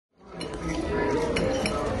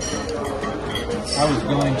I was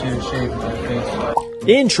going to shave my face.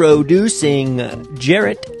 Introducing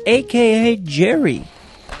Jarrett, aka Jerry.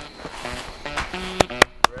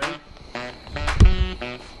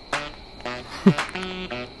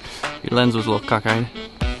 Your lens was a little cockeyed.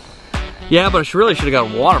 Yeah, but I really should have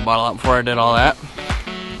got a water bottle out before I did all that.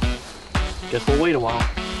 Guess we'll wait a while.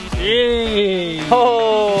 Hey!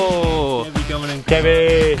 Oh! Debbie coming in.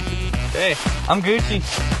 Debbie! Hey, I'm Gucci.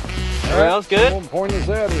 Everybody else good?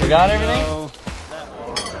 We got everything?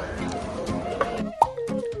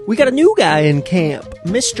 We got a new guy in camp,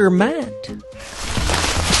 Mr. Matt.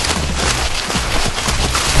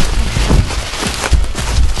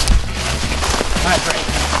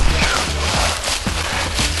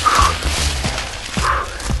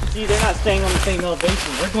 See, they're not staying on the same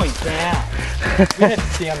elevation. We're going down. We have to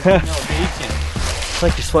stay on the same elevation. I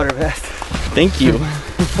like your sweater vest. Thank you.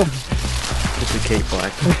 Just a cape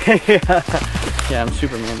black. Yeah, I'm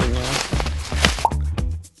Superman right now.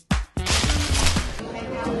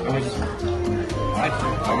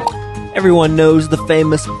 Everyone knows the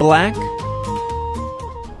famous Black.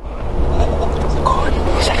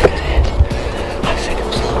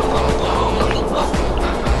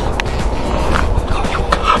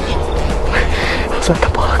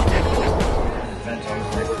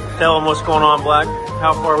 Tell them what's going on, Black.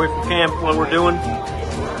 How far away from camp, what we're doing?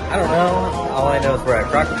 I don't know. All I know is we're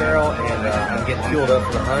at Cracker Barrel and I'm getting fueled up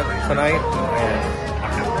for the hunt tonight. And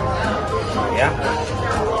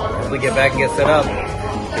yeah, once we get back and get set up,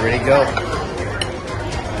 get ready to go.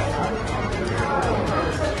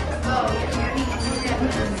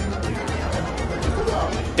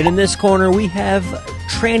 And in this corner we have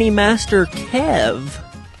Tranny Master Kev.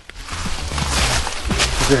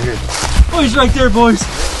 He's right here. Oh, he's right there, boys.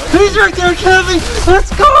 He's right there, Kevin. Let's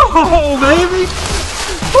go, baby.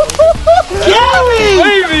 Kevin!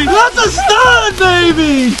 Baby! That's a stud,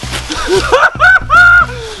 baby!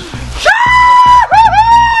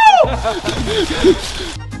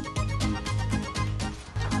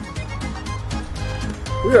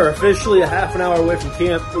 We are officially a half an hour away from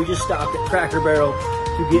camp. We just stopped at Cracker Barrel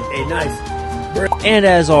to get a nice And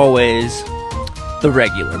as always, the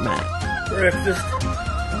regular Matt. breakfast.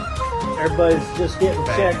 Everybody's just getting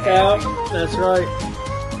checked out. That's right.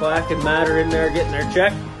 Black and Matt are in there getting their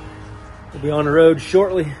check. We'll be on the road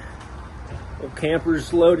shortly. The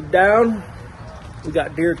camper's loaded down. We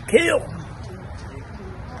got deer to kill.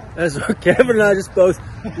 As Kevin and I just both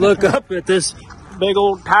look up at this big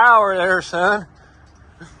old tower there, son.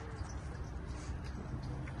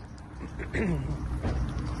 I'm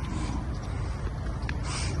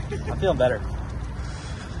feeling better.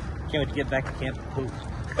 Can't wait to get back to camp and poop.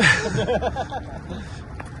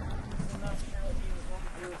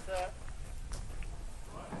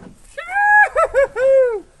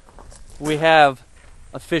 We have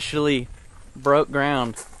officially broke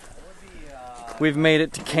ground. We've made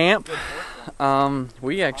it to camp.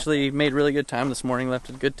 We actually made really good time this morning, left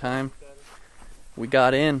at a good time. We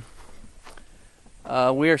got in.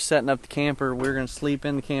 We are setting up the camper. We're going to sleep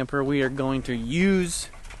in the camper. We are going to use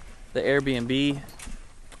the Airbnb.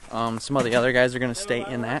 Some of the other guys are going to stay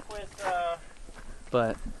in that.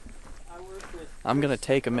 But I'm going to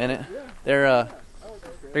take a minute. They're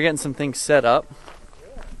getting some things set up.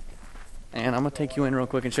 And I'm going to take you in real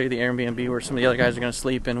quick and show you the Airbnb where some of the other guys are going to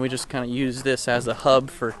sleep in. We just kind of use this as a hub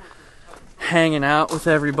for hanging out with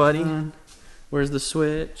everybody. Where's the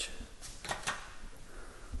switch?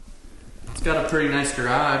 It's got a pretty nice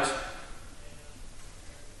garage.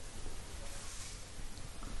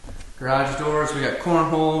 Garage doors, we got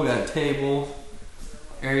cornhole, we got a table,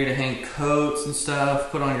 area to hang coats and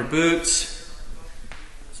stuff, put on your boots,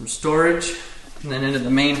 some storage, and then into the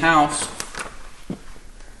main house.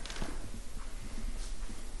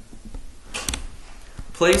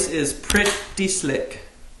 Place is pretty slick,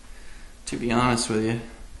 to be honest with you.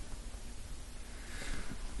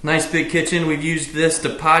 Nice big kitchen. We've used this to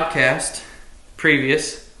podcast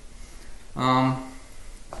previous.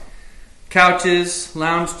 Couches,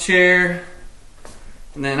 lounge chair,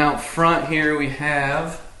 and then out front here we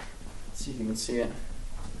have, let's see if you can see it,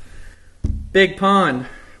 big pond.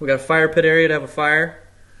 We got a fire pit area to have a fire,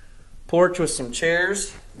 porch with some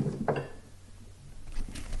chairs,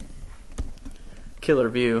 killer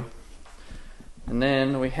view, and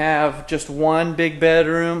then we have just one big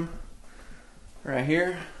bedroom right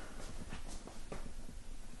here,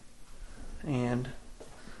 and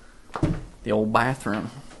the old bathroom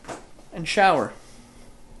and shower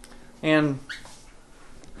and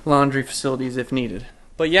laundry facilities if needed.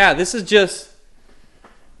 But yeah, this is just,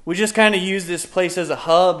 we just kind of use this place as a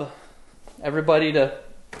hub, everybody to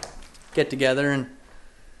get together and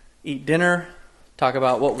eat dinner, talk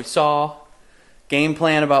about what we saw, game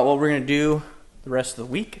plan about what we're going to do the rest of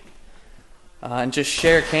the week, and just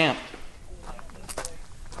share camp.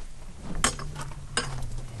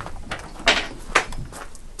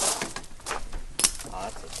 That was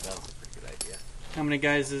a pretty good idea. How many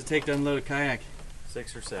guys does it take to unload a kayak?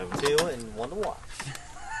 6 or 7. 2 and 1 to watch.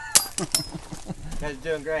 You guys are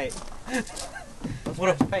doing great. What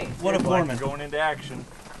a foreman. Going into action.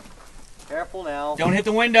 Careful now. Don't hit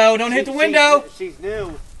the window. Don't hit the window. She's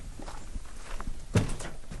new.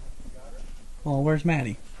 Oh, where's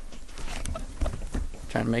Maddie?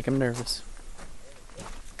 Trying to make him nervous.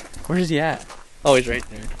 Where's he at? Oh, he's right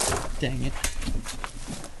there. Dang it.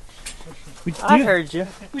 I heard you.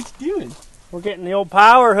 What you doing? We're getting the old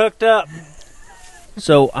power hooked up.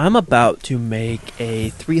 So I'm about to make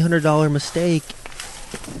a $300 mistake.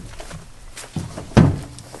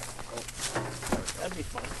 That'd be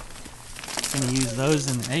fun. Gonna use those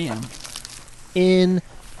in the AM. In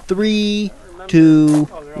 3, 2,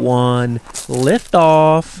 1, lift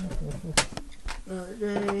off. Another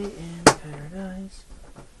day in paradise.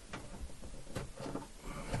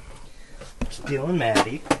 Stealing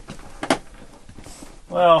Maddie.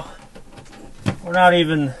 Well, we're not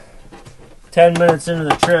even 10 minutes into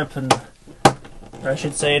the trip, and or I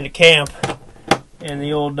should say into camp, and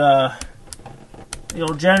the old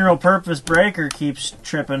general purpose breaker keeps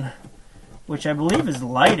tripping, which I believe is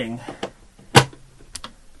lighting.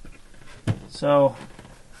 So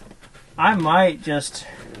I might just,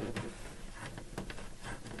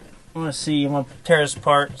 I'm gonna tear this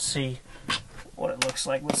apart and see what it looks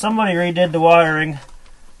like. But somebody redid the wiring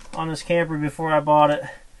on this camper before I bought it,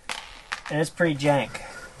 and it's pretty jank.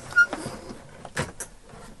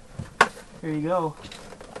 Here you go.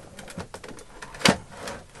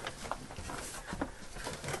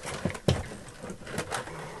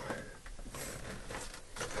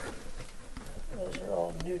 Those are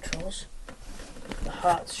all neutrals. The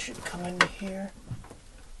hots should come into here.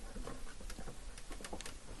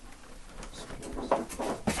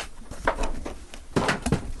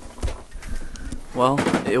 Well,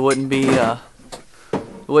 it wouldn't be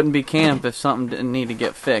camp if something didn't need to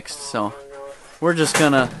get fixed. So we're just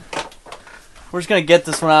gonna get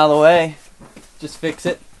this one out of the way, just fix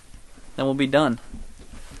it, then we'll be done.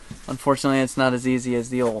 Unfortunately, it's not as easy as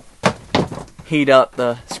the old heat up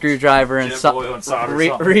the screwdriver and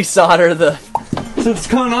resolder the. What's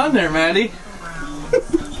going on there, Maddie?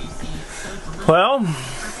 Well,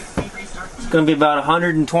 it's going to be about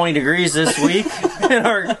 120 degrees this week, and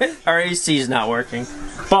our AC's not working.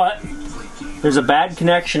 But there's a bad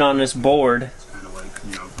connection on this board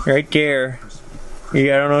right there.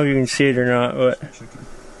 Yeah, I don't know if you can see it or not, but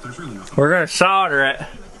we're going to solder it.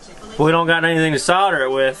 But we don't got anything to solder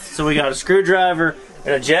it with, so we got a screwdriver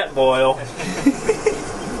and a jet boil.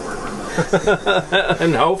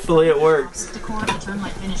 And hopefully it works.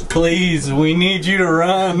 Please, we need you to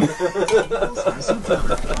run.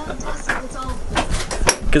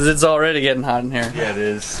 Because it's already getting hot in here. Yeah, it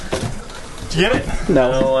is. Did you get it?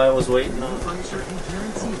 No, I was waiting on it.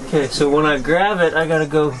 Okay, so when I grab it, I gotta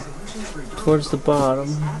go towards the bottom.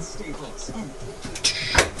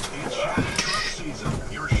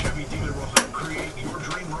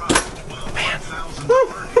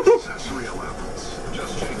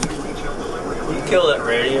 You kill that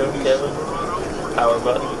radio, Kevin. Power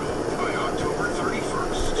button.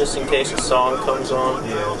 Just in case a song comes on.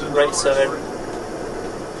 Yeah. Right side.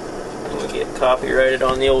 We get copyrighted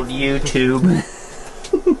on the old YouTube. It's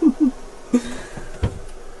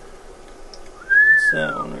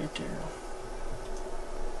that one right there.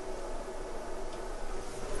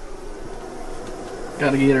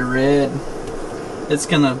 Gotta get it red.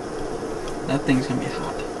 That thing's gonna be hot.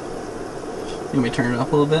 You want me to turn it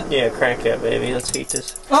up a little bit? Yeah, crank that baby. Let's heat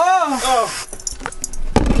this. Oh!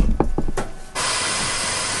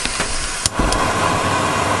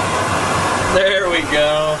 There we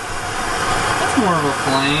go. That's more of a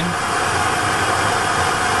flame.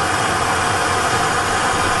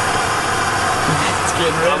 It's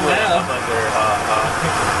getting red now. I'm very hot.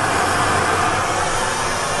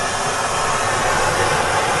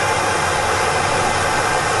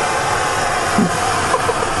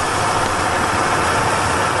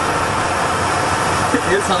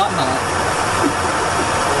 It's hot.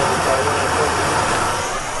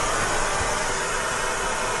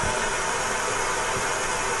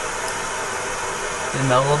 It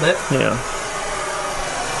melt a little bit? Yeah.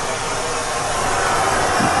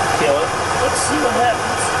 Kill it. Let's see what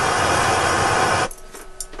happens.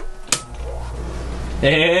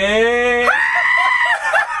 Hey!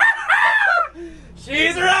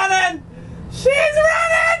 She's running! She's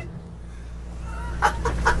running!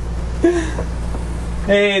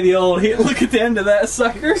 Hey, the old look at the end of that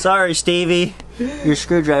sucker. Sorry, Stevie. Your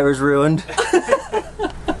screwdriver's ruined. Do you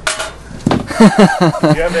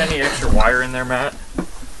have any extra wire in there, Matt?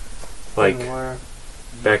 Like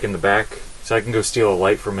back in the back? So I can go steal a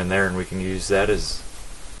light from in there and we can use that as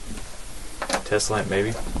a test lamp maybe?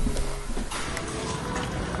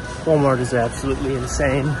 Walmart is absolutely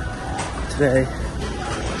insane today.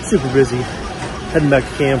 Super busy. Heading back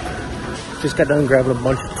to camp. Just got done grabbing a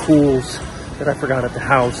bunch of tools that I forgot at the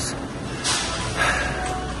house.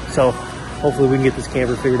 So hopefully we can get this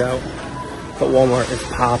camper figured out. But Walmart is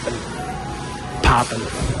popping. Popping.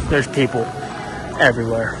 There's people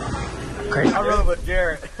everywhere. Crazy. I rode with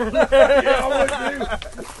Jarrett.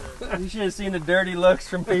 You should have seen the dirty looks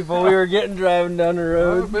from people we were getting driving down the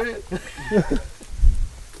road.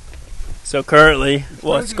 So currently,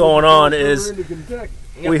 what's going on is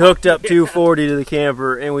we hooked up 240 to the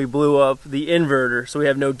camper and we blew up the inverter. So we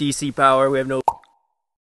have no DC power, we have no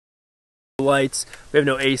lights, we have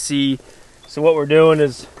no AC. So what we're doing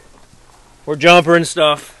is we're jumpering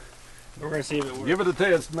stuff. We're gonna see if it works. Give it a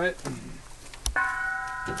test, mate.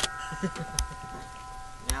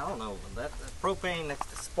 Yeah, I don't know. That propane next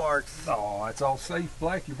to sparks. Oh, it's all safe,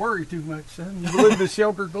 Black. You worry too much, son. You live in a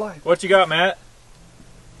sheltered life. What you got, Matt?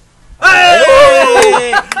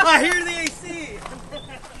 Hey! I hear the AC.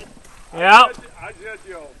 Yep, I judge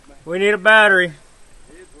you all, man. we need a battery.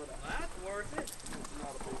 That's worth it.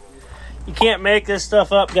 You can't make this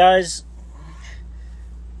stuff up, guys.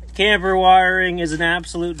 Camper wiring is an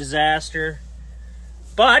absolute disaster.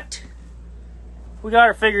 But we got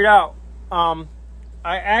it figured out.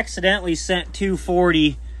 I accidentally sent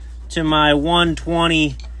 240 to my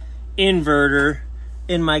 120 inverter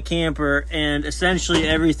in my camper, and essentially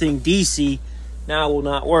everything DC now will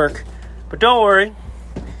not work. But don't worry,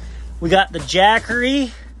 we got the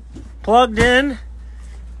Jackery plugged in,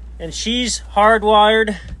 and she's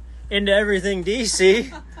hardwired into everything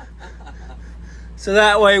DC. So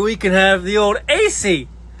that way we can have the old AC.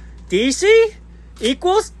 DC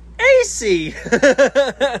equals AC.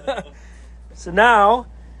 So now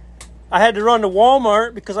I had to run to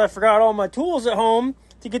Walmart because I forgot all my tools at home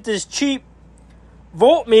to get this cheap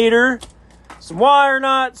voltmeter, some wire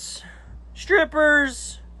nuts,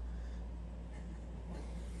 strippers.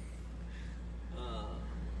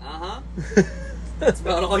 That's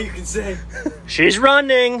about all you can say. She's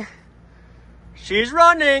running. She's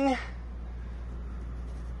running.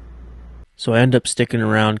 So I end up sticking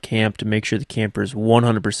around camp to make sure the camper is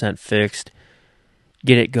 100% fixed,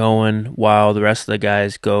 get it going while the rest of the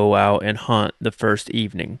guys go out and hunt the first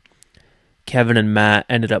evening. Kevin and Matt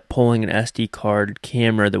ended up pulling an SD card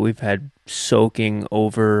camera that we've had soaking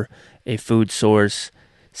over a food source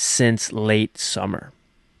since late summer.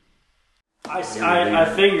 I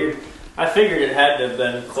figured it had to have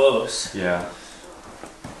been close. Yeah.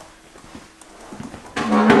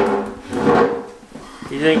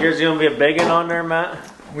 You think there's gonna be a big one on there, Matt?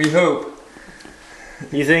 We hope.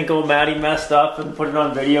 You think old Matty messed up and put it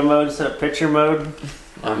on video mode instead of picture mode?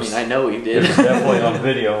 I mean, I know he did. It's definitely on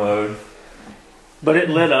video mode. But it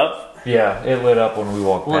lit up. Yeah, it lit up when we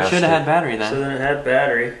walked Well, it past should have had battery then. So then it had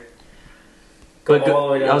battery. But all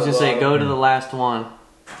the way down I was to gonna the say, go to bottom. the last one.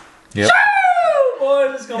 Yep.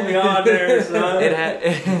 Boy, it's gonna be on there, son. It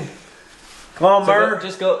had. Come on, So Murr.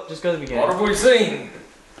 just go to the beginning. What have we seen?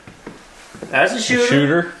 That's a shooter.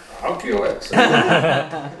 Shooter. I'll kill that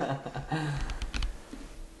son.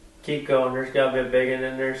 Keep going. There's gotta be a big one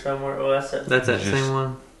in there somewhere. Oh, that's it. That's that Just- same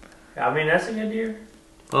one. I mean, that's a good deer.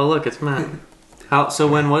 Oh, look, it's Matt. So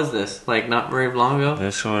when was this? Like not very long ago?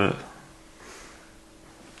 This was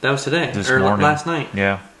That was today this or morning. last night.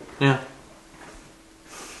 Yeah. Yeah.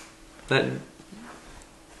 That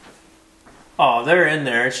Oh, they're in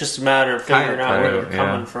there. It's just a matter of figuring out where they're Coyote,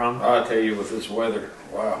 coming yeah. from. I tell you, with this weather,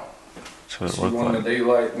 wow. That's what it See looked one in like. the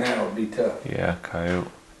daylight now would be tough. Yeah, coyote.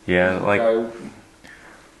 Yeah, like Coyote.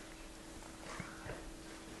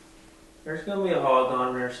 There's gonna be a hog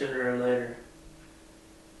on there sooner or later.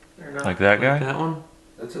 Or not. like that guy. that one.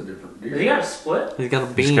 That's a different Has deer. he got a split? He's got a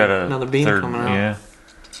He's beam. got a Another beam third. coming out. Yeah.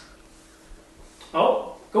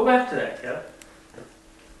 Oh, go back to that, Kev.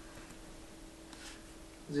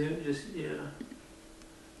 Zoom, just, yeah.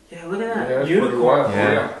 Yeah, look at Yeah, that. that's pretty Unicorn. wild.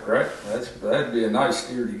 Yeah. Yeah, right. That'd be a nice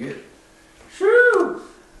steer to get. Shoo!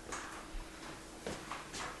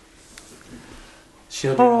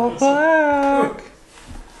 She'll be Black.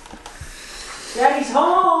 Daddy's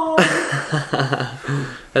home!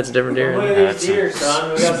 That's a different deer. Look at That's these a deer,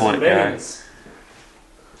 son. We got some split big guy. ones.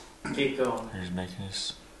 Keep going. He's making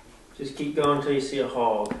this. Just keep going until you see a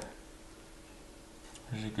hog.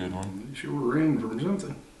 There's a good one. Sure ring from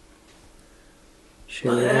something.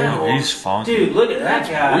 He's funky. Dude, look at that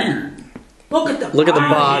guy. Weird. Look at the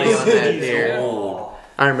body on that He's deer. old.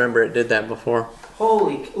 I remember it did that before.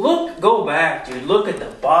 Holy, look, go back, dude. Look at the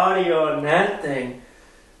body on that thing.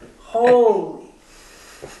 Holy.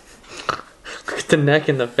 Look at the neck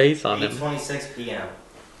and the face on him. 8:26 p.m.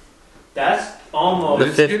 That's almost,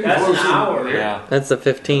 It's getting that's an closer. hour. Yeah. That's the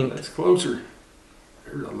 15th. That's closer.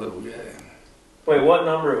 There's a little guy. Wait, what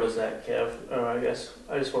number was that, Kev? Oh, I guess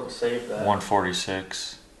I just want to save that.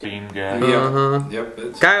 146. Beam guy. Yep. Uh-huh. Yep.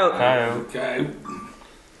 That's Coyote. Coyote. Coyote.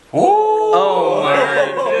 Oh my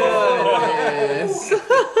goodness.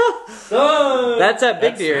 Son! That's that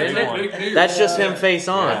big deer, That's isn't one. it? Big deer. That's just him face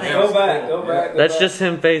on. Go back, go back. Go That's back, just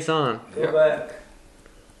him face on. Go back.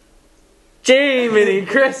 Jiminy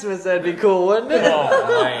Christmas, that'd be cool, wouldn't it?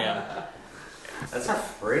 Oh man. That's a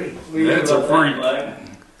freak. That's a freak.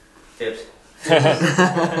 Tips.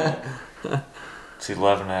 It's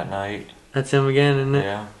 11 at night. That's him again, isn't it?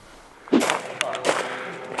 Yeah.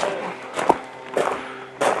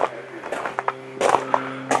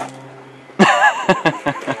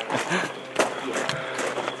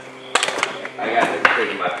 I got it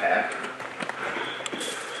in my pack.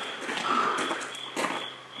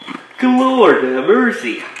 Good Lord, have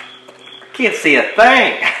mercy. Can't see a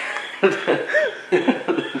thing.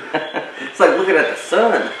 It's like looking at the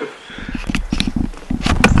sun.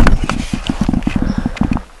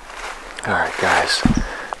 Alright guys,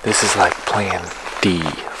 this is like plan D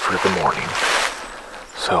for the morning.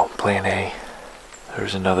 So plan A,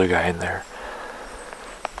 there's another guy in there.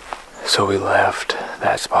 So we left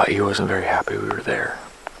that spot. He wasn't very happy we were there.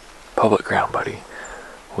 Public ground, buddy.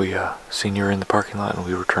 We seen you were in the parking lot and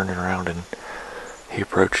we were turning around and he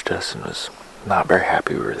approached us and was not very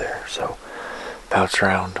happy we were there. So bounced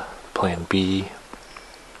around. Plan B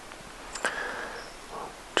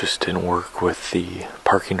just didn't work with the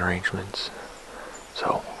parking arrangements.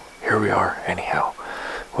 So here we are anyhow.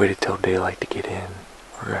 Waited till daylight to get in.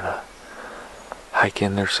 We're gonna hike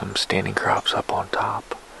in. There's some standing crops up on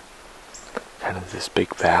top. Kind of this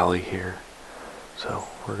big valley here. So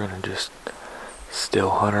we're gonna just still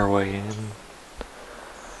hunt our way in.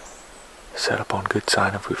 Set up on good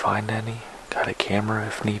sign if we find any. Got a camera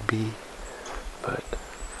if need be. But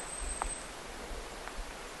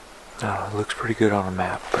no, it looks pretty good on a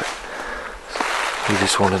map, but we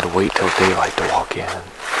just wanted to wait till daylight to walk in and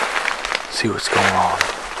see what's going on.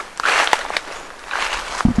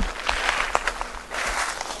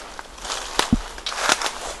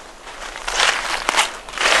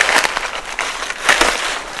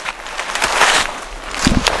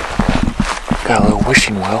 Got a little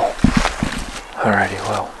wishing well. Alrighty,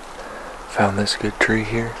 well, found this good tree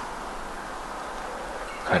here.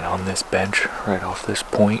 Kind of on this bench right off this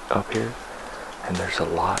point up here, and there's a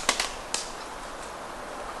lot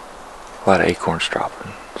of acorns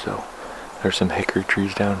dropping. So there's some hickory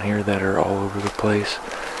trees down here that are all over the place.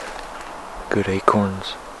 Good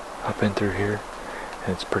acorns up in through here,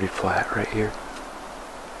 and it's pretty flat right here.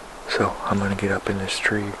 So I'm gonna get up in this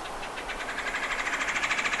tree.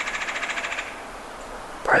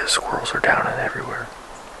 Probably the squirrels are down and everywhere.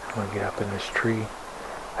 I'm gonna get up in this tree.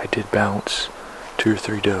 I did bounce 2 or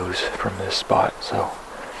 3 does from this spot, so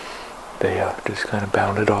they just kind of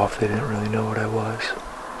bounded off. They didn't really know what I was.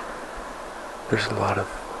 There's a lot of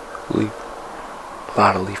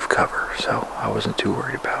leaf cover, so I wasn't too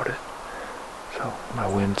worried about it. So my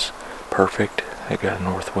wind's perfect. I got a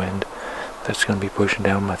north wind that's going to be pushing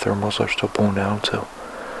down. My thermals are still pulling down, so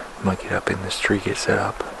I might get up in this tree, get set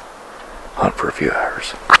up, hunt for a few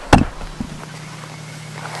hours.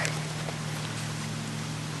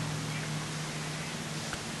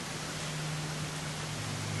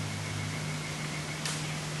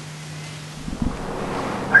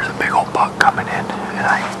 There's a big old buck coming in, and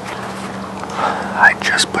I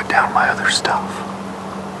just put down my other stuff.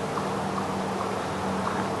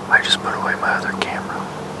 I just put away my other camera.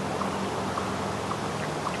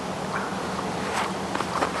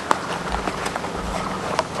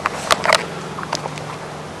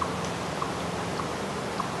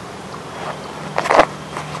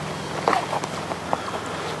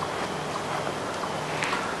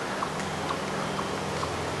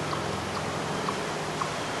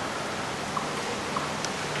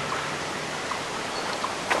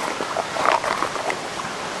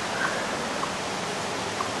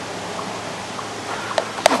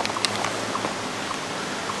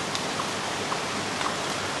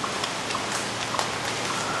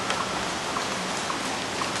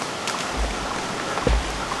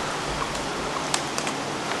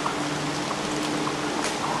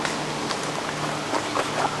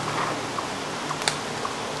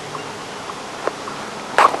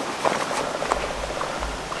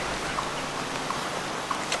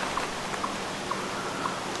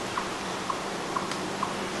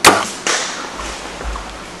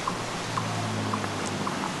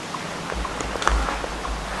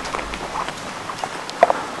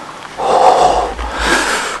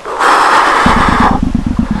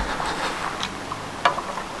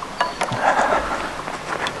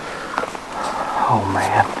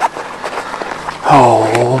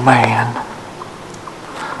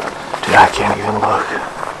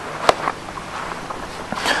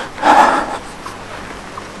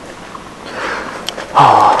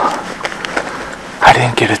 Oh, I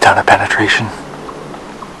didn't get a ton of penetration.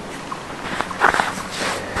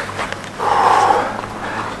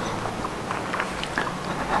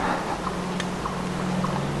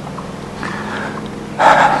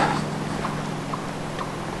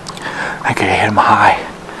 I think I hit him high.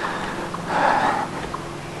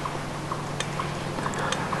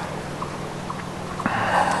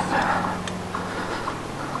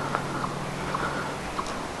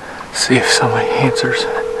 See if somebody answers.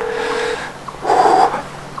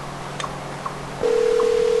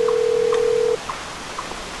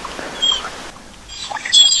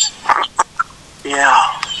 Yeah.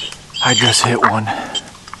 I just hit one.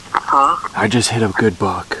 Huh? I just hit a good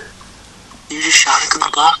buck. You just shot a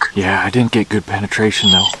good buck? Yeah, I didn't get good penetration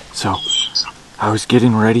though. So I was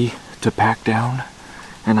getting ready to pack down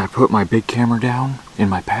and I put my big camera down in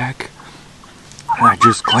my pack and I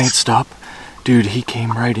just glanced up. Dude, he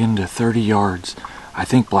came right into 30 yards. I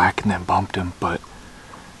think Black and then bumped him, but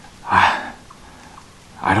I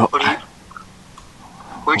don't.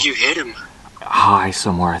 Where'd you hit him? High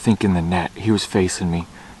somewhere, I think in the net. He was facing me.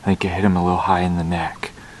 I think I hit him a little high in the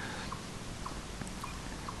neck.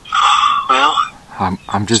 Well, I'm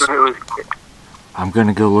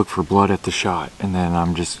gonna go look for blood at the shot, and then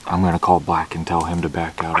I'm gonna call Black and tell him to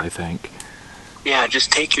back out, I think. Yeah,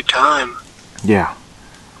 just take your time. Yeah.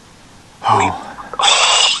 Oh,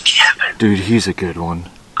 Kevin. dude, he's a good one.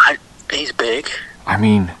 He's big. I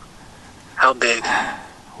mean, How big?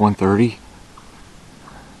 130?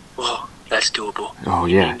 Well, that's doable. Oh,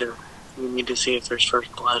 yeah. You need to see if there's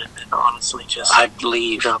first blood, and then honestly, I'd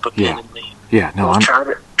leave, drop a pin, and leave. Yeah, no, well, try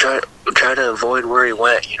to avoid where he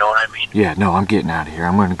went. You know what I mean? Yeah, no, I'm getting out of here.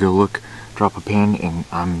 I'm gonna go look, drop a pin, and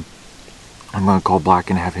I'm gonna call Black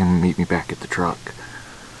and have him meet me back at the truck.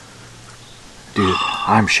 Dude,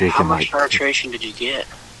 I'm shaking. How much penetration did you get?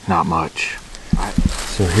 Not much.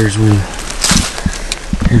 So here's where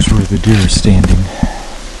the deer is standing.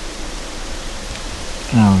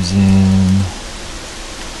 And I was in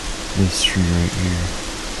this tree right here,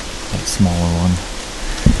 that smaller one.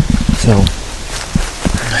 So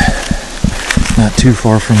not too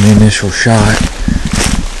far from the initial shot.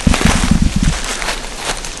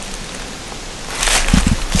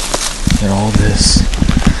 And all this.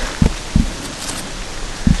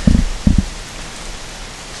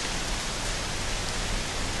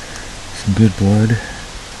 Some good blood.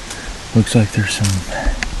 Looks like there's some,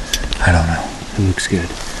 I don't know, it looks good.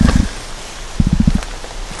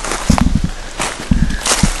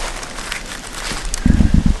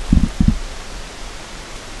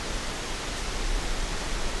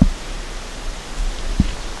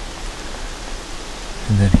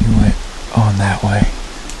 And then he went on that way.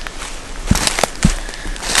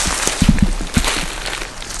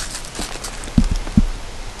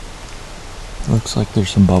 Looks like there's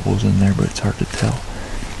some bubbles in there, but it's hard to tell.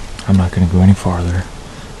 I'm not going to go any farther.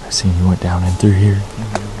 I seen he went down in through here.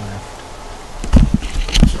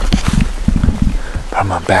 But I'm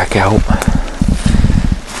going to back out.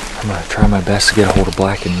 I'm going to try my best to get a hold of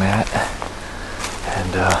Black and Matt.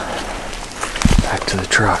 And back to the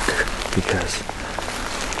truck. Because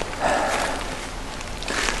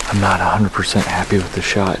I'm not 100% happy with the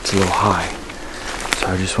shot. It's a little high. So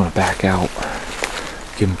I just want to back out.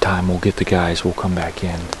 Give him time, we'll get the guys, we'll come back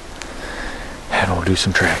in and we'll do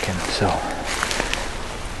some tracking. So,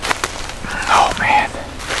 oh man,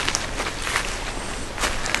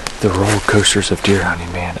 the roller coasters of deer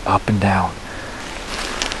hunting, man, up and down.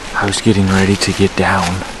 I was getting ready to get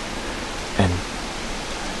down and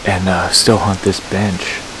still hunt this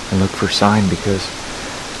bench and look for sign, because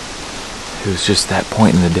it was just that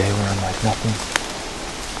point in the day where I'm like,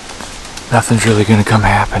 nothing's really gonna come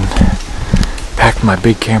happen. Packed my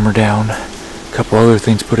big camera down, a couple other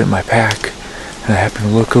things put it in my pack, and I happened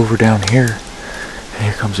to look over down here, and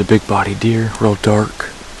here comes a big body deer, real dark.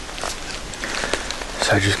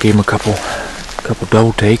 So I just gave him a couple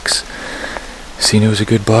double takes, seen it was a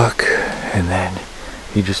good buck, and then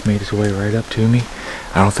he just made his way right up to me.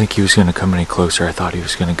 I don't think he was going to come any closer. I thought he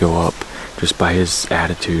was going to go up just by his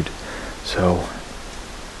attitude. So,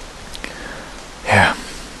 yeah.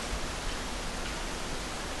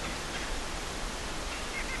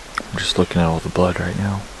 I'm just looking at all the blood right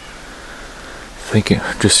now. Thinking,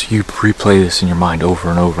 just you replay this in your mind over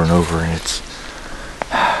and over and over, and it's,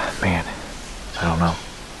 man, I don't know.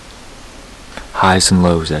 Highs and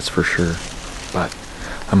lows, that's for sure. But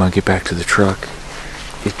I'm gonna get back to the truck.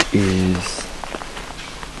 It is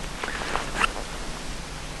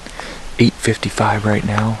 8:55 right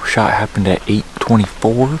now. Shot happened at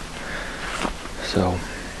 8:24. So,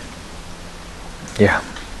 yeah.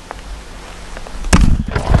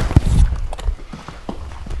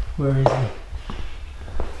 Where is he?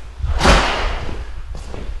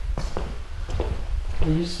 What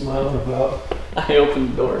are you smiling about? I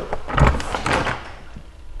opened the door.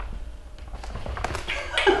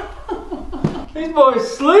 These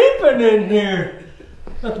boys sleeping in here.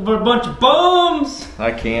 Nothing but a bunch of bums.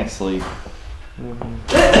 I can't sleep.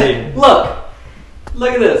 Look!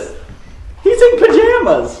 Look at this. He's in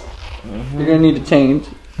pajamas. You're gonna need to change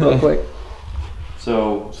real quick.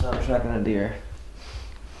 So, Stop tracking a deer.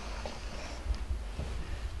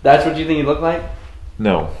 That's what you think he looked like?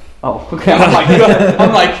 no. Oh, okay.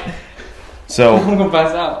 I'm like, So, I'm gonna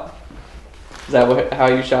pass out. Is that how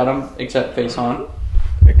you shot him, except face on?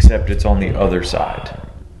 except it's on the other side.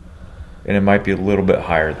 And it might be a little bit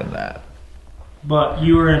higher than that. But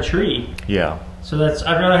you were in a tree. Yeah. So that's,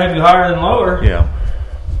 I'd rather have you higher than lower. Yeah.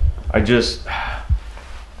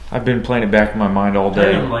 I've been playing it back in my mind all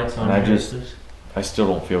day. Damn lights on And your I still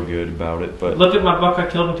don't feel good about it, but Look at my buck I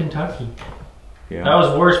killed in Kentucky. yeah. That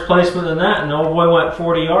was worse placement than that, and the old boy went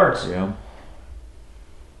 40 yards. Yeah.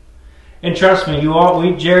 And trust me,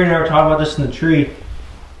 Jerry and I were talking about this in the tree.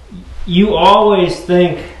 You always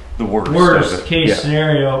think The worst of it. case Yeah.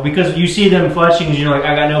 scenario because you see them fletching and you're like,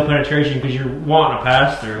 I got no penetration because you're wanting to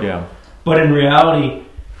pass through. Yeah. But in reality,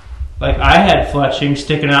 like I had fletching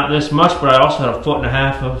sticking out this much, but I also had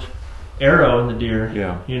 1.5 feet of arrow in the deer.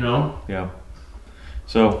 Yeah. You know? Yeah.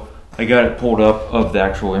 So I got it pulled up of the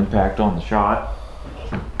actual impact on the shot.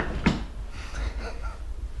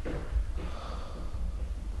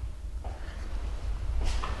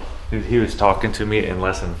 Dude, he was talking to me, and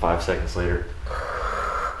less than 5 seconds later.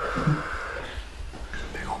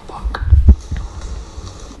 Big old buck.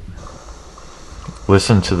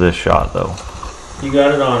 Listen to this shot, though. You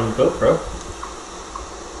got it on GoPro.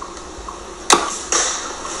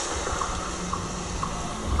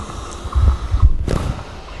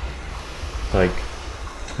 Like,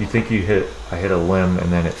 you think I hit a limb,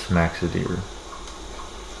 and then it smacks a deer.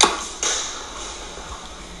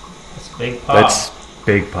 That's a big pop. That's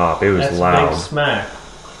big pop. It was That's loud. a big smack.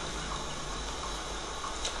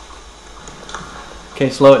 Okay,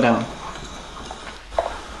 slow it down.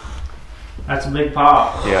 That's a big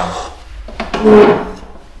pop. Yeah.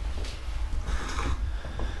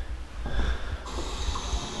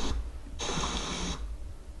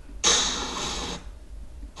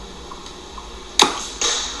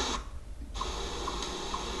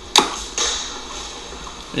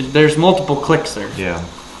 There's multiple clicks there. Yeah.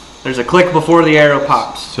 There's a click before the arrow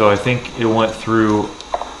pops. So I think it went through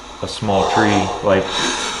a small tree, like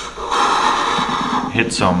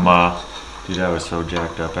hit some, dude, I was so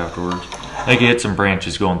jacked up afterwards. I think it hit some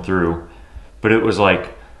branches going through, but it was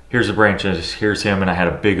like, here's the branches, here's him, and I had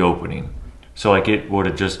a big opening. So like it would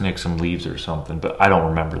have just nicked some leaves or something, but I don't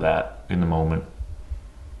remember that in the moment.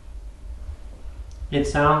 It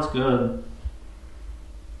sounds good.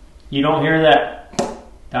 You don't hear that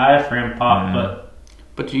diaphragm pop,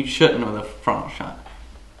 But you shouldn't with a frontal shot.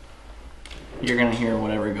 You're gonna hear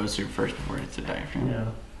whatever goes through first before it's a diaphragm. yeah.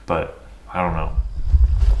 But I don't know.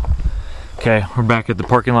 Okay, we're back at the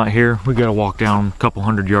parking lot here. We gotta walk down a couple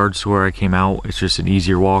 100 yards to where I came out. It's just an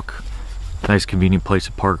easier walk. Nice convenient place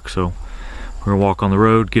to park. So we're gonna walk on the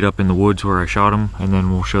road, get up in the woods where I shot him, and then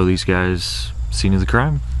we'll show these guys scene of the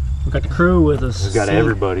crime. We got the crew with us. We got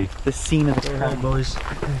everybody. The scene of the All right, crime. boys.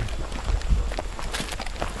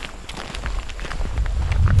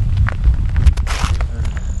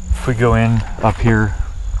 If we go in up here,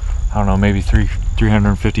 I don't know, maybe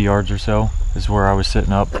 350 yards or so is where I was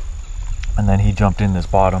sitting up, and then he jumped in this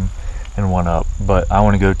bottom and went up. But I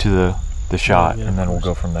want to go to the shot, yeah, and then of we'll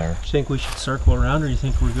course. go from there. Do you think we should circle around, or do you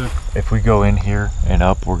think we're good? If we go in here and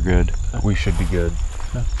up, we're good. We should be good.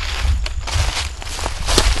 Okay.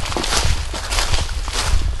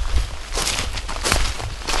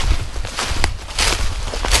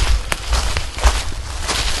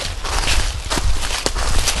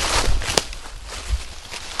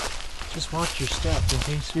 Just watch your step in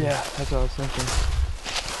case. Yeah, that's what I was thinking.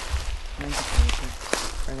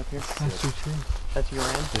 Right up here. That's your tree. That's your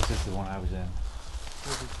end. This is the one I was in.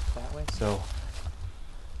 That way. So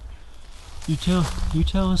You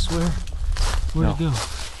tell us where No. to go.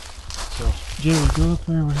 So Jay, we go up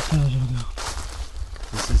there where it tells you to go.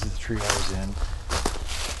 this is the tree I was in.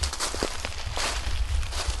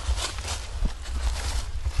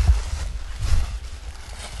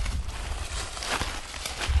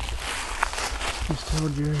 Just tell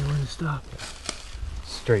Jerry where to stop.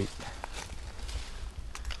 Straight.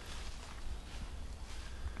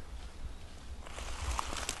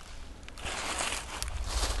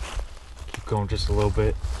 Keep going just a little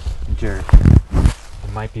bit. And Jared,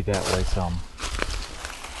 it might be that way some.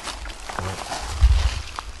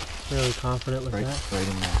 Really confident with Right, that. right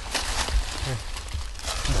in there.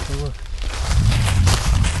 Let's go look.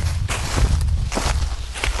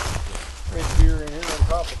 Right here and here on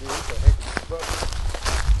top of here. It's a heck of a buck.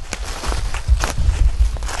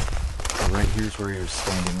 So right here's where he was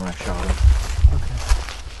standing when I shot him. Okay.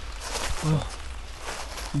 Well,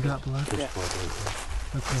 you got blood? There's blood right there.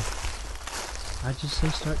 Okay. I just say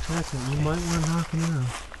start tracking. You might want to knock him out.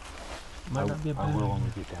 Might not be a bad I will when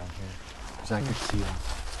idea. we get down here. Because I could see him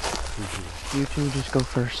through here. You two just go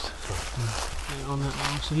first. Yeah, on that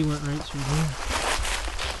log, so he went right through there.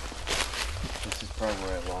 This is probably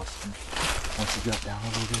where I lost him. Once he got down a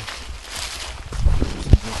little bit.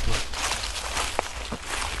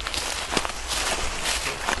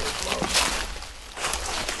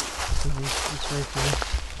 It's right there.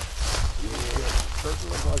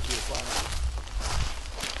 Certainly like you'll find it.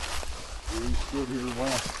 He's stood here a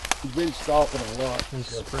while. He's been stopping a lot. He's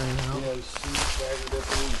spraying out. Yeah, he's staggered up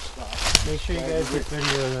and he's stopped. Make sure you guys get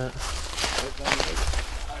video of that.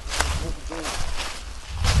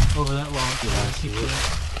 Over that log. Yeah, Keep going.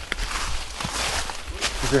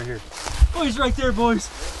 He's right here. Oh, he's right there, boys.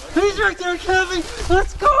 He's right there, Kevin.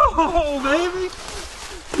 Let's go, baby.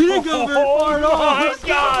 He didn't go very far at all. Let's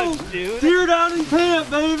go. dude. Deer down in camp,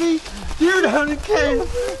 baby. Deer down in camp.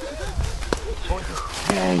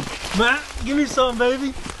 Matt, give me some,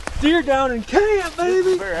 baby. Deer down in camp,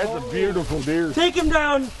 baby. That's a beautiful deer. Take him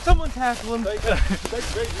down. Someone tackle him. Take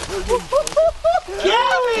pictures for you.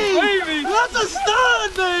 Gabby! Baby! That's a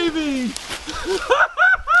stud, baby!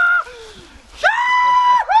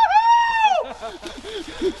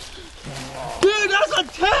 Dude, that's a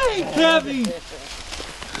tank, Gabby!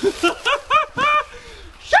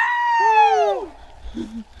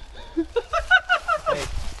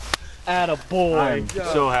 Attaboy. I'm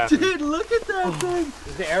so happy. Dude, look at that thing!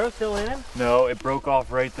 Is the arrow still in him? No, it broke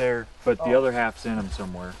off right there, but the other half's in him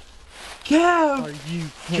somewhere. Gav! Are you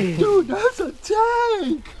kidding? Dude, that's a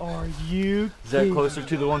tank! Are you Is that closer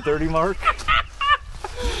to the 130 mark?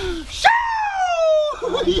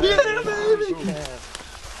 Yeah, baby!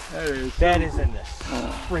 That is in the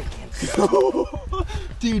freaking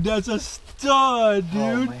Dude, that's a stud, dude!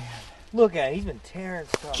 Oh, man. Look at it. He's been tearing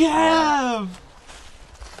stuff. Gav!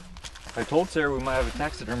 I told Sarah we might have a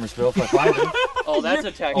taxidermist bill if I find him. Oh, that's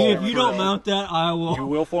a tactic. Dude, if you don't mount that, I will. You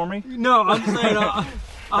will for me? No, I'm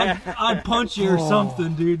saying I'd punch you or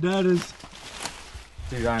something, dude. That is.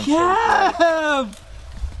 Dude, I'm so glad. Gav!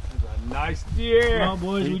 Nice deer. Well,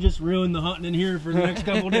 boys, we just ruined the hunting in here for the next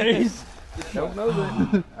couple days. Don't know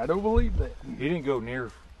that. I don't believe that. He didn't go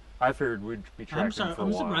near. I figured we'd be tracking I'm sorry. for a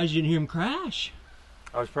I'm while. surprised you didn't hear him crash.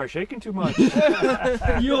 I was probably shaking too much.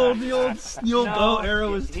 The old bow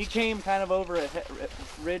arrow was. He came kind of over a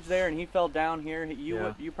ridge there, and he fell down here.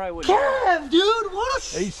 You probably wouldn't. Gav, dude,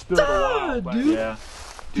 what a He stood a while stud, back. dude. Yeah.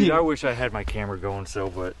 Dude, I wish I had my camera going so,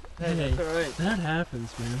 but Hey, that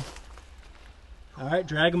happens, man. All right,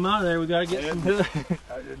 drag him out of there. We gotta get some.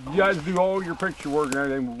 You guys do all your picture work and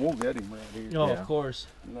everything, we'll get him right here. Oh, Yeah. of course.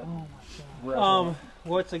 Oh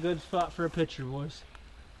What's a good spot for a picture, boys?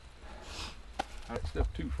 that stuff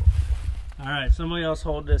too far. All right, somebody else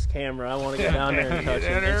hold this camera. I want to get down there and touch Get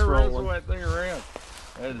down it. It's there, wrestle rolling. that thing around.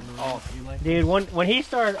 That is awesome. Dude, when he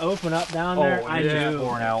started opening up down there, I yeah, knew.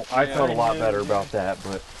 pouring out. I felt a lot better about that,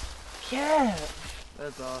 but Yeah.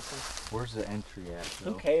 That's awesome. where's the entry at? Who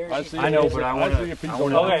though? cares? I know, but I want see if he's to.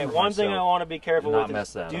 gonna- Okay, one thing I want to be careful Not with mess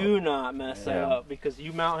is that do not mess that Yeah. up, because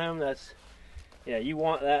you mount him. Yeah, you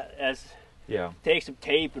want that as Yeah. take some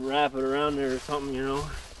tape and wrap it around there or something, you know.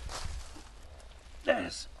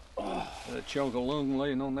 That chunk of lung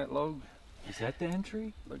laying on that log. Is that the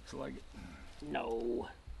entry? Looks like it. No,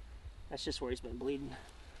 that's just where he's been bleeding.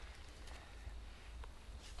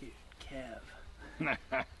 Dude, Kev.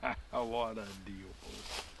 Oh, what a deal, boy.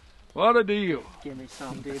 What a deal. Give me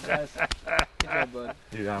some, dude. That's good job, bud.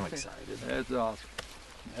 Dude, I'm excited. That's awesome.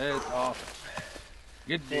 That's awesome.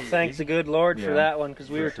 Good deal. Well, thanks the good Lord for Yeah, that one, because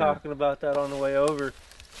we for were sure. talking about that on the way over.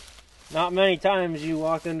 Not many times you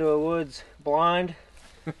walk into a woods blind,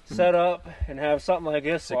 set up, and have something like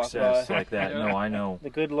this walk Success by. like that. No, I know. The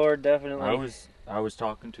good Lord definitely. I was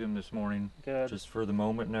talking to him this morning Good. just for the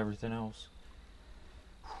moment and everything else.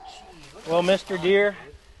 Well, Mr. Deer,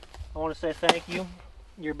 I want to say thank you.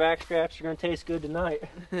 Your back straps are going to taste good tonight.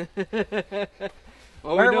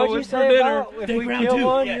 Oh, Bert, we know what'd you it's for say dinner. about if we kill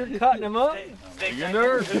one, you're cutting him up? You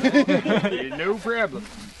know? No problem.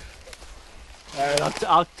 All right,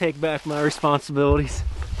 I'll take back my responsibilities.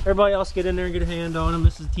 Everybody else get in there and get a hand on him.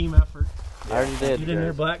 This is a team effort. I already did. Get in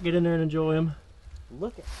there, Black. Get in there and enjoy him.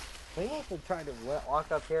 Look at We also tried to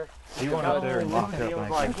walk up here. He went up there and locked He up. was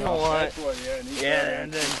like, you know what? Yeah,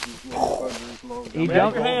 and then He Put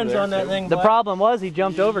jumped. your hands on that thing. The bud. problem was he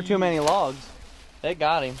jumped over too many logs. It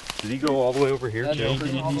got him. Did he go all the way over here Yeah, too?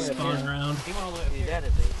 he spun around. that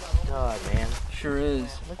is a stud, man. Sure is.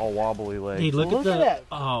 All wobbly legs. Hey, look at that.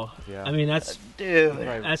 Oh, Yeah. I mean, that's Dude.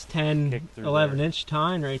 that's 10, Kick through 11-inch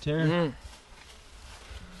tine right there.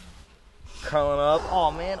 Curling up. Oh,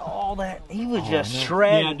 man, all that. He was just Yeah,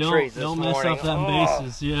 shredding trees this don't mess morning. up them Oh.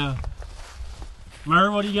 bases. Yeah. Murr,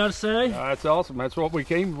 what do you got to say? That's awesome. That's what we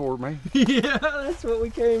came for, man. Yeah, that's what we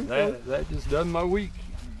came for. That just done my week.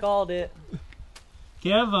 Called it.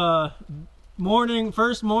 Kev,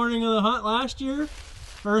 first morning of the hunt last year,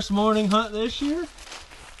 first morning hunt this year.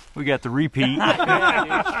 We got the repeat. Yeah, dude,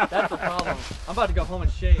 that's the problem. I'm about to go home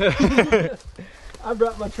and shave. I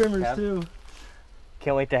brought my trimmers too.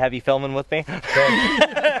 Can't wait to have you filming with me. Go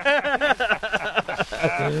ahead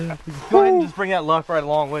and just bring that luck right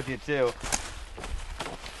along with you, too.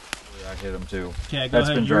 I hit him too. Okay, go That's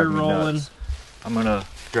ahead. been You're driving me rolling. nuts. I'm gonna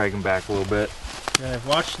drag him back a little bit. Okay,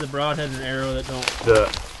 watch the broadhead and arrow that don't. The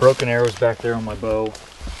broken arrow's back there on my bow.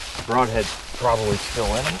 Broadhead's probably still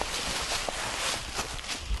in him.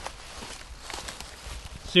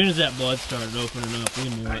 As soon as that blood started opening up, we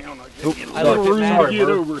knew it. I looked at Matt. Get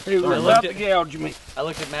over. He was I about looked to at- gouge me. I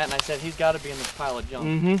looked at Matt and I said, he's got to be in this pile of junk.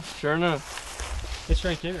 Mm-hmm. Sure enough. It's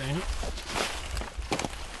right there, ain't it?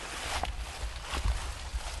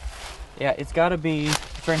 Yeah, it's got to be. Is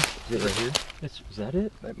it right here? Is that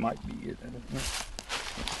it? That might be it. I don't know.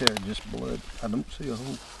 There, just blood. I don't see a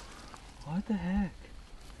hole. What the heck?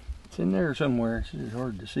 It's in there somewhere. It's just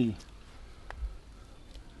hard to see.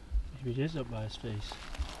 Maybe it is up by his face.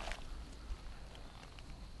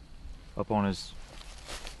 Up on his...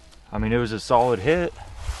 I mean, it was a solid hit.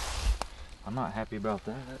 I'm not happy about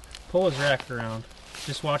that. Pull his rack around.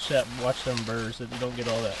 Just watch them burrs that you don't get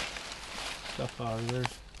all that stuff out of there.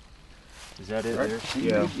 Is that it Right? there?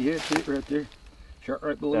 Yeah, it's it right there. Shot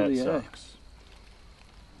right below That the eye. sucks.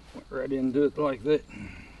 Went right into it like that.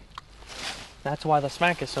 That's why the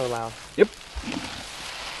smack is so loud.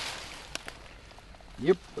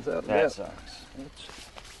 Yep, without a That doubt. sucks.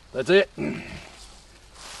 That's it.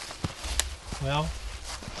 Well,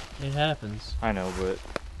 it happens. I know, but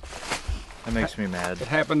that makes me mad. It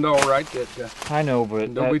happened all right. That I know,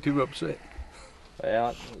 but don't be too upset.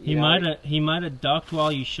 Well, He might have ducked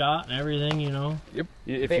while you shot and everything, you know.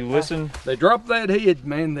 if you listen, They dropped that head,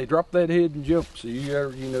 man. They dropped that head and jumped. So you know,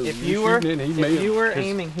 If you you were, shooting it, he may if you have- were 'cause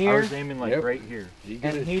aiming I here, was aiming like Yep. right here. he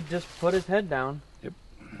get and it. he just put his head down. Yep.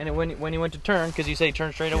 And when he went to turn, because you say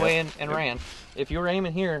turn straight away and Yep. ran. If you were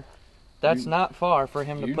aiming here, that's not far for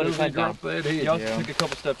him to You put know his they head down. dropped that head. You also Yeah. took a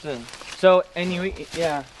couple steps in. So, and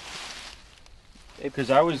yeah,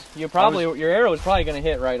 Because I was your arrow was probably going to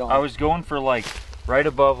hit right on. I was going for like right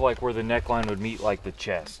above like where the neckline would meet like the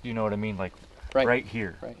chest. You know what I mean? Like right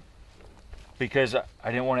here. Right. Because I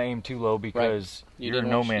didn't want to aim too low because You you're in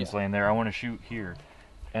didn't no want to- man's land there. I want to shoot here.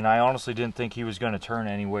 And I honestly didn't think he was going to turn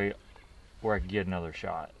anyway where I could get another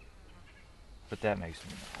shot. But that makes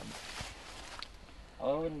me mad.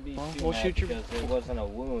 I wouldn't be too we'll mad shoot your- because it wasn't a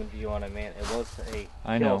wound, you know what I mean? It was a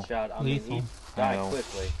I kill know. shot. I Lethal. mean, he I died know.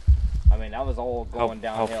 quickly. I mean, that was all going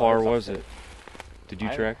downhill. How far It was up it? Did you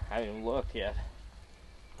I- track? I haven't looked yet.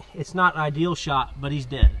 It's not an ideal shot, but he's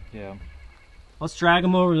dead. Yeah. Let's drag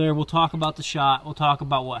him over there. We'll talk about the shot. We'll talk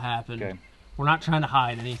about what happened. Okay. We're not trying to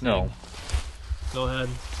hide anything. No. Go ahead.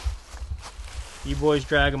 You boys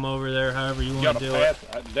drag him over there however you You want got to a do it.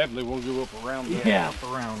 path. I definitely won't go up around there. Yeah. Up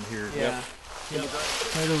around here. Yeah.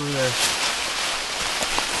 Right over there.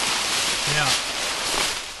 Yeah.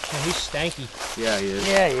 Yeah, he's stanky. Yeah, he is.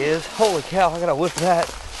 Yeah, he is. Holy cow, I gotta whip that.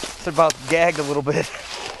 It's about gagged a little bit.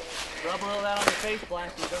 Rub a little of that on your face,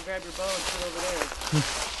 Blasty. Go grab your bow and sit over there.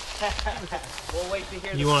 We'll wait to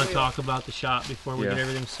hear You the want to squeal. talk about the shot before we Yeah. get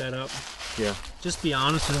everything set up? Yeah. Just be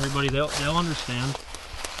honest with everybody. They'll understand.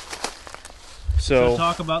 So So,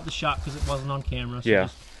 talk about the shot because it wasn't on camera. So yeah.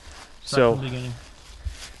 just start from So, the beginning.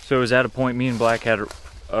 so it was at a point me and Black had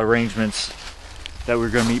arrangements that we were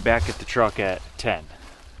going to meet back at the truck at 10.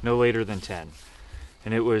 No later than 10.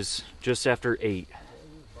 And it was just after 8.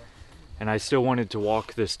 And I still wanted to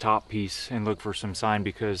walk this top piece and look for some sign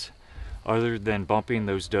because other than bumping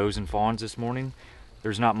those does and fawns this morning,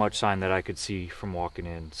 there's not much sign that I could see from walking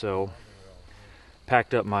in. So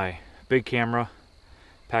packed up my big camera,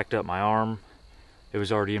 packed up my arm. It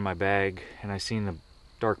was already in my bag, and I seen the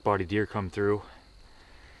dark body deer come through.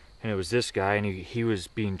 And it was this guy, and he was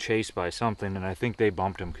being chased by something, and I think they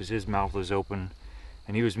bumped him because his mouth was open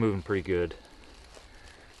and he was moving pretty good.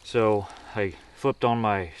 So I flipped on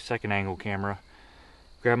my second angle camera,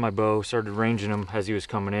 grabbed my bow, started ranging him as he was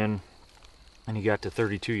coming in, and he got to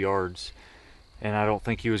 32 yards. And I don't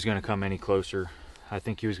think he was going to come any closer. I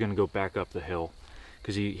think he was going to go back up the hill,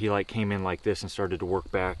 because he like came in like this and started to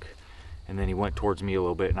work back, and then he went towards me a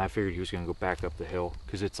little bit, and I figured he was going to go back up the hill,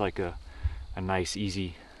 because it's like a nice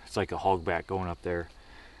easy, it's like a hogback going up there.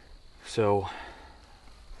 So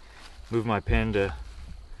moved my pin to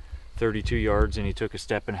 32 yards, and he took a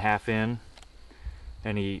step and a half in,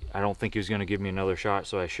 and I don't think he was going to give me another shot,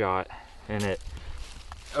 so I shot, and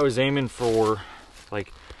I was aiming for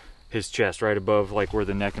like his chest, right above like where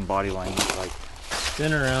the neck and body line is. Like,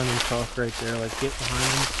 spin around and talk right there, like get behind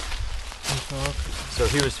him and talk. So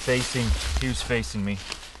he was facing me,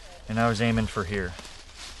 and I was aiming for here,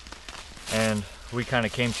 and we kind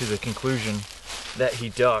of came to the conclusion that he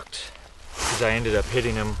ducked, because I ended up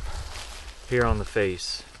hitting him here on the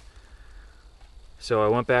face. So I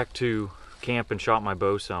went back to camp and shot my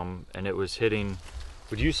bow some, and it was hitting,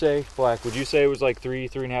 would you say, Black, would you say it was like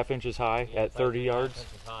 3.5 inches high at 30 yards?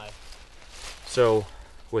 So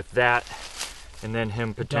with that, and then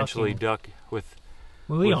him potentially duck with...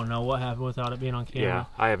 Well, we don't know what happened without it being on camera. Yeah,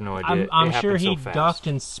 I have no idea. I'm sure he ducked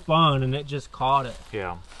and spun and it just caught it.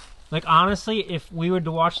 Yeah. Like, honestly, if we were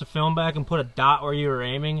to watch the film back and put a dot where you were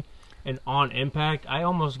aiming and on impact, I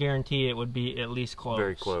almost guarantee it would be at least close.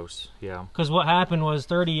 Very close, yeah. Because what happened was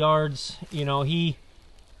 30 yards, you know, he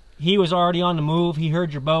was already on the move. He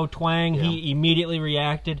heard your bow twang. Yeah. He immediately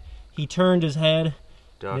reacted. He turned his head,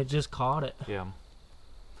 and it just caught it. Yeah.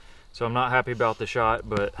 So I'm not happy about the shot,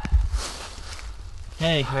 but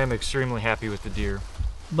hey, I am extremely happy with the deer.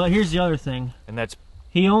 But here's the other thing. And that's...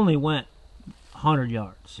 he only went 100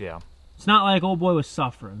 yards. Yeah. It's not like old boy was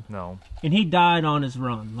suffering. No. And he died on his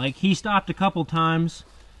run. Like, he stopped a couple times,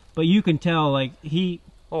 but you can tell, like, he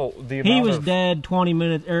was dead 20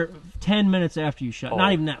 minutes, or 10 minutes after you shot.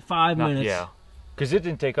 Not even that, 5 minutes. Yeah. Because it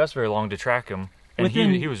didn't take us very long to track him. And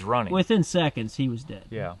he was running. Within seconds, he was dead.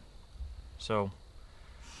 Yeah. So,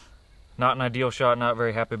 not an ideal shot, not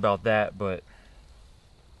very happy about that, but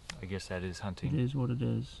I guess that is hunting. It is what it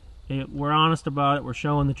is. We're honest about it. We're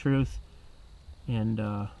showing the truth.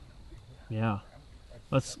 And, yeah.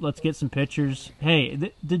 Let's get some pictures.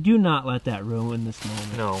 Hey, do not let that ruin this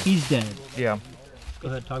moment. No. He's dead. Yeah. Go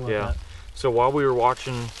ahead, talk about that. So while we were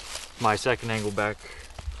watching my second angle back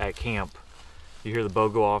at camp, you hear the bow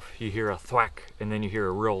go off, you hear a thwack, and then you hear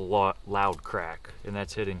a real loud crack, and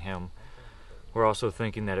that's hitting him. We're also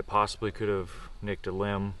thinking that it possibly could have nicked a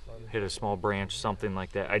limb, hit a small branch, something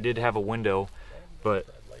like that. I did have a window, but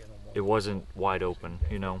it wasn't wide open,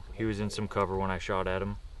 you know. He was in some cover when I shot at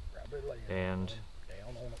him, and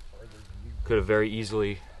could have very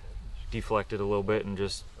easily deflected a little bit and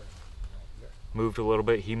just moved a little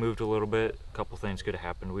bit. He moved a little bit. A couple things could have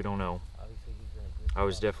happened. We don't know. I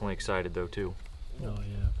was definitely excited though too. Oh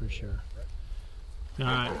yeah, for sure. All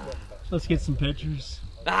right, let's get some pictures.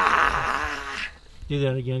 Do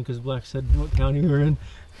that again, because Black said what county we're in.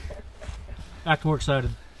 Act more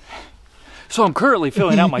excited. So I'm currently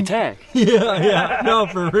filling out my tag. Yeah, no,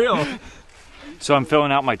 for real. So I'm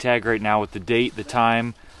filling out my tag right now with the date, the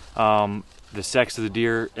time, the sex of the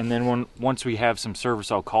deer, and then once we have some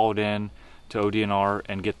service, I'll call it in to ODNR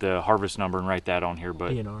and get the harvest number and write that on here.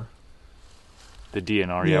 But DNR. The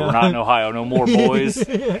DNR, yeah, we're not in Ohio no more, boys.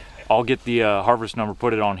 I'll get the harvest number,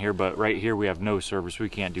 put it on here, but right here we have no service. We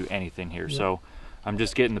can't do anything here. Yeah. So I'm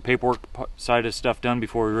just getting the paperwork side of stuff done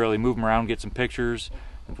before we really move them around, get some pictures,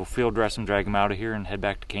 and we'll field dress them, drag them out of here, and head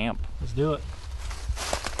back to camp. Let's do it.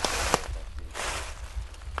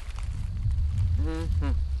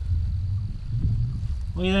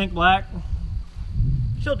 What do you think, Black?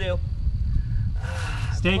 She'll do.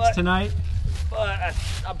 Steaks tonight? But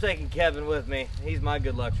I'm taking Kevin with me. He's my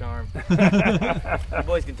good luck charm. The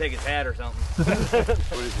boys can take his hat or something.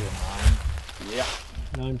 What is it, 9? Yeah.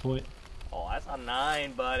 9 point. Oh, that's a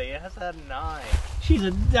 9, buddy. That's a 9. She's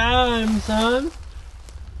a dime, son.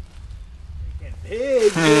 Freaking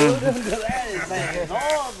pig, dude. That is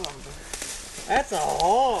awesome. That's a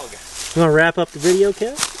hog. You want to wrap up the video,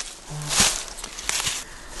 Kev?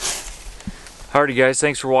 Alrighty guys,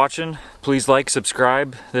 thanks for watching. Please like,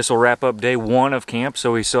 subscribe. This will wrap up day 1 of camp,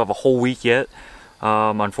 so we still have a whole week yet.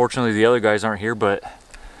 Unfortunately the other guys aren't here, but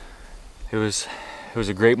it was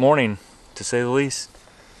a great morning, to say the least.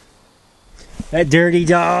 That dirty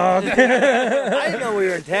dog. I didn't know we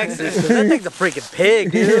were in Texas. That thing's a freaking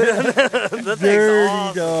pig, dude. That thing's dirty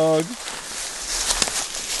awesome. Dog.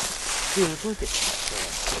 Dude, look at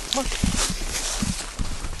that. Look.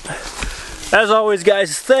 As always,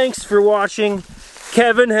 guys, thanks for watching.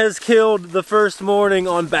 Kevin has killed the first morning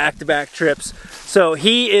on back-to-back trips. So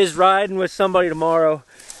he is riding with somebody tomorrow,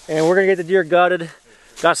 and we're gonna get the deer gutted,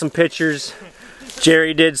 Got some pictures.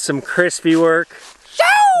 Jerry did some crispy work.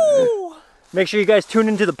 Make sure you guys tune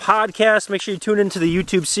into the podcast. Make sure you tune into the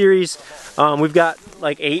YouTube series. We've got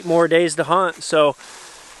like 8 more days to hunt, so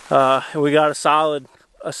we got a solid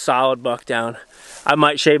buck down. I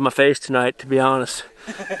might shave my face tonight, to be honest.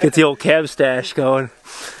 Get the old Kev stash going.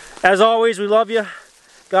 As always, we love you.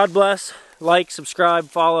 God bless. Like, subscribe,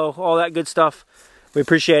 follow, all that good stuff. We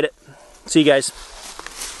appreciate it. See you guys.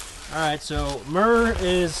 All right, so Murr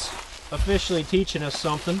is officially teaching us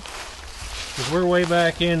something. Because we're way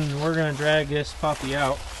back in and we're going to drag this puppy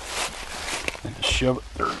out. Just shove it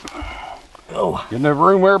through. Oh. Get in the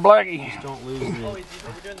room where Blackie. Just don't lose the... Are we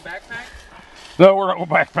doing the backpack? No, we're not going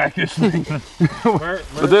to backpack this thing.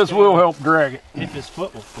 But this will help drag it. If his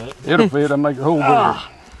foot will fit. It'll fit. I'll make the hole bigger.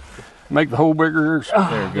 Make the hole bigger.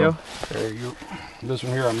 There you go. There you go. This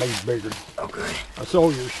one here I made bigger. Okay. I saw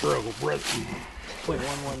your struggle, brother.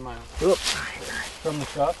 0.11 miles. Oops. From the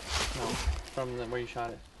truck? No, from where you shot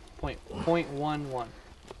it. 0.11.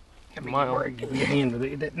 Mile. Give me a hand with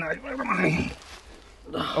it that night.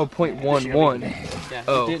 Oh, 0.11. Yeah,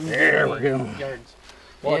 oh, didn't there we go. Yards.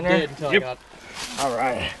 Well, it did until I got... All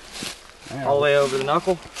right. Now, all the way over the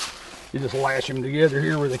knuckle. You just lash them together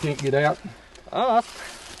here where they can't get out. Oh,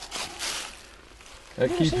 that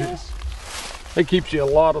keeps you a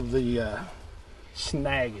lot of the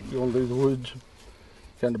snagging. You want to do the woods,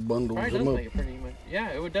 kind of bundles probably them does up. make it pretty much. Yeah,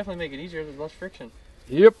 it would definitely make it easier. There's less friction.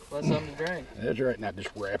 Yep. Less something to drag. That's right. Now just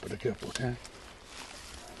wrap it a couple of times.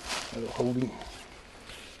 That'll hold him.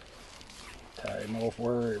 Tie him off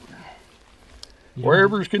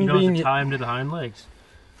wherever's convenient. You don't have to tie him to the hind legs.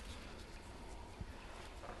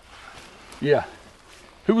 Yeah.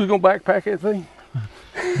 Who was going to backpack that thing?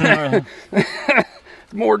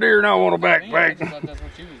 More deer than I want to backpack. I thought that's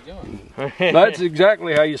what you was doing. That's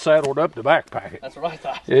exactly how you saddled up to backpack it. That's what I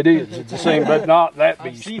thought. It is. It's the same, but not that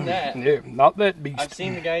beast. I've seen that. Yeah, not that beast. I've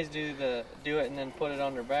seen the guys do it and then put it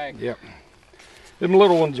on their back. Yep. Them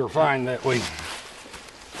little ones are fine that way.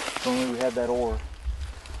 If only we had that oar.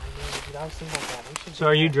 So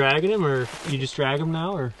are you dragging him, or you just drag him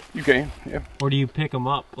now, or you can, yeah. Or do you pick him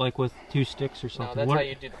up like with 2 sticks or something? No, that's how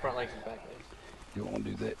you do the front legs and back legs. You don't want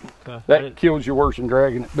to do that. Okay. That kills you worse than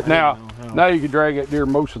dragging it. But now you can drag that deer.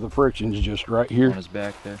 Most of the friction's just right here on his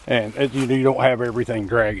back there, and you don't have everything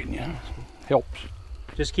dragging you. Helps.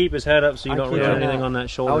 Just keep his head up so you don't run anything on that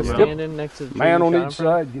shoulder. I was standing next to the man on each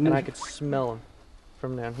side, and I could smell him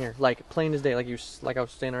from down here, like plain as day, like I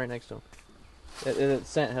was standing right next to him. The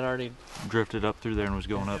scent had already drifted up through there and was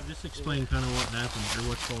going up. Just explain kind of what happened or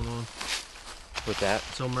what's going on with that.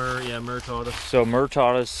 So Murr taught us. So Murr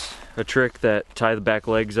taught us a trick that tie the back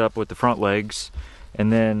legs up with the front legs,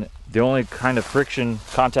 and then the only kind of friction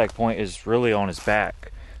contact point is really on his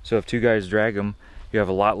back. So if 2 guys drag him, you have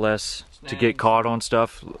a lot less to get caught on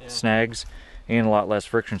stuff, snags, and a lot less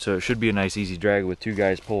friction. So it should be a nice easy drag with 2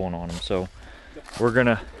 guys pulling on him. So we're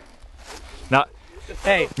gonna not.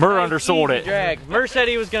 Hey, Murr undersold it. Drag. Murr said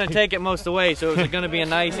he was going to take it most of the way, so it was going to be a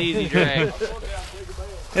nice, easy drag. Hold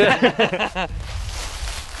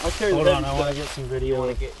on, I want to get some video. You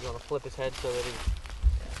want to flip his head so that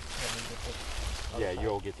he... Yeah,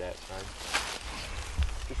 you'll get that. Sorry.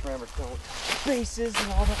 Just remember, don't bases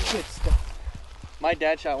and all that good stuff. My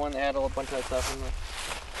dad shot one that had a bunch of that stuff in it.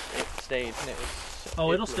 It stayed, and it was...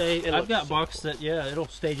 Oh, it'll stay. I've got bucks that, it'll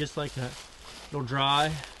stay just like that. It'll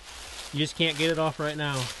dry. You just can't get it off right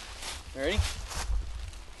now. Ready?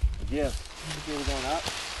 Yeah. We're going up.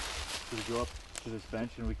 Should we go up to this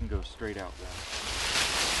bench and we can go straight out then?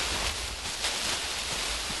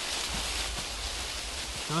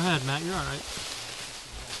 Go ahead, Matt. You're all right.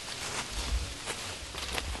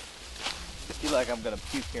 I feel like I'm gonna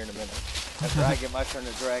puke here in a minute. After I get my turn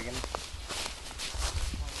of dragging.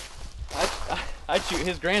 I'd shoot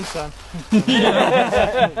his grandson.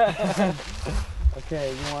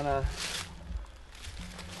 Okay, you wanna...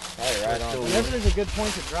 Right on. Whenever there's a good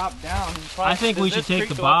point to drop down, I think we should take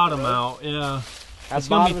the bottom out. Yeah, it's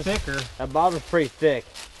gonna be thicker. That bottom's pretty thick.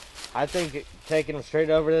 I think taking them straight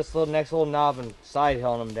over this next little knob and side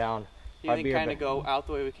hilling them down. You think kind of go out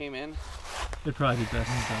the way we came in? It'd probably be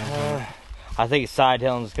best inside. I think side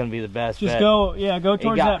hilling is gonna be the best. Just bet. Go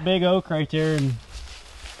towards that big oak right there and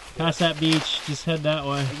past that beach. Just head that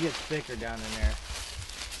way. It gets thicker down in there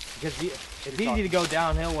because it's easy to go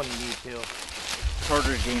downhill when you need to. It's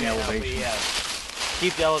harder to gain elevation. Yeah.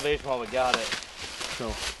 Keep the elevation while we got it.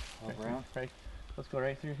 So, all around. Right. Let's go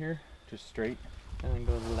right through here. Just straight. And then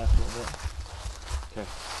go to the left a little bit. Okay.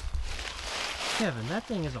 Kevin, that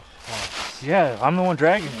thing is a hawk. Yeah, I'm the one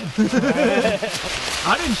dragging it.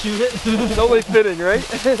 I didn't shoot it. It's only fitting, right?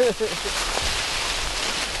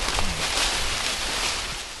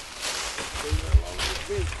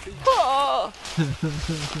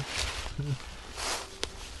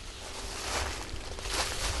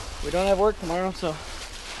 We don't have work tomorrow, so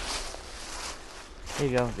Here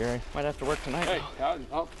you go, Gary. might have to work tonight. Hey,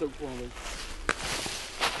 I'll took one of these.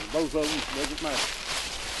 Both of them, doesn't matter.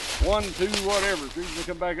 1, 2, whatever. As soon as they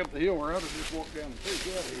come back up the hill, we're out and just walk down the fish.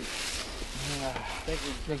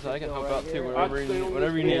 I can help out too,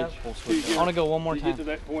 whatever you need. We'll switch I want to go one more You time, get to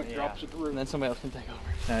that point, drops at the and root. then somebody else can take over.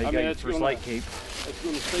 Now you I got mean, your that's first gonna- light cape. That's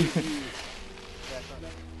going to save you.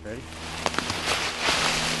 Ready?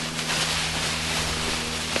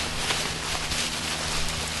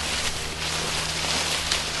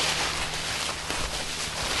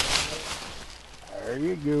 There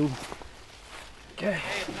you go. Okay.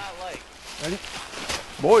 Hey, it's not light. Ready?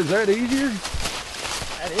 Boy, is that easier?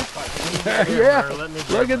 That is fucking Yeah.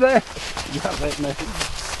 Look at that. You got that, man.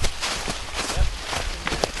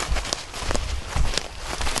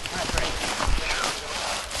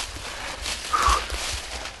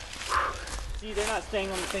 See, they're not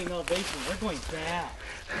staying on the same elevation. We're going down.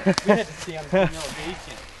 We had to stay on the same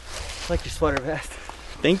elevation. Like your sweater vest.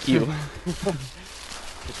 Thank you.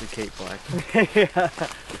 Get your cape black.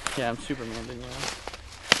 Yeah, I'm Superman, didn't you know?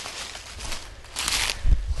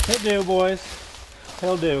 He'll do, boys.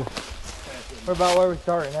 He'll do. We're about where we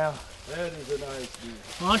started now. That is a nice view.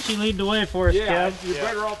 Why don't you lead the way for us, Yeah, Kev? you're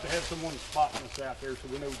better off to have someone spotting us out there so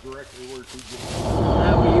we know directly where to go. Is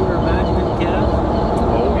that what you were imagining, Kev?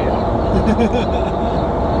 Oh, yeah.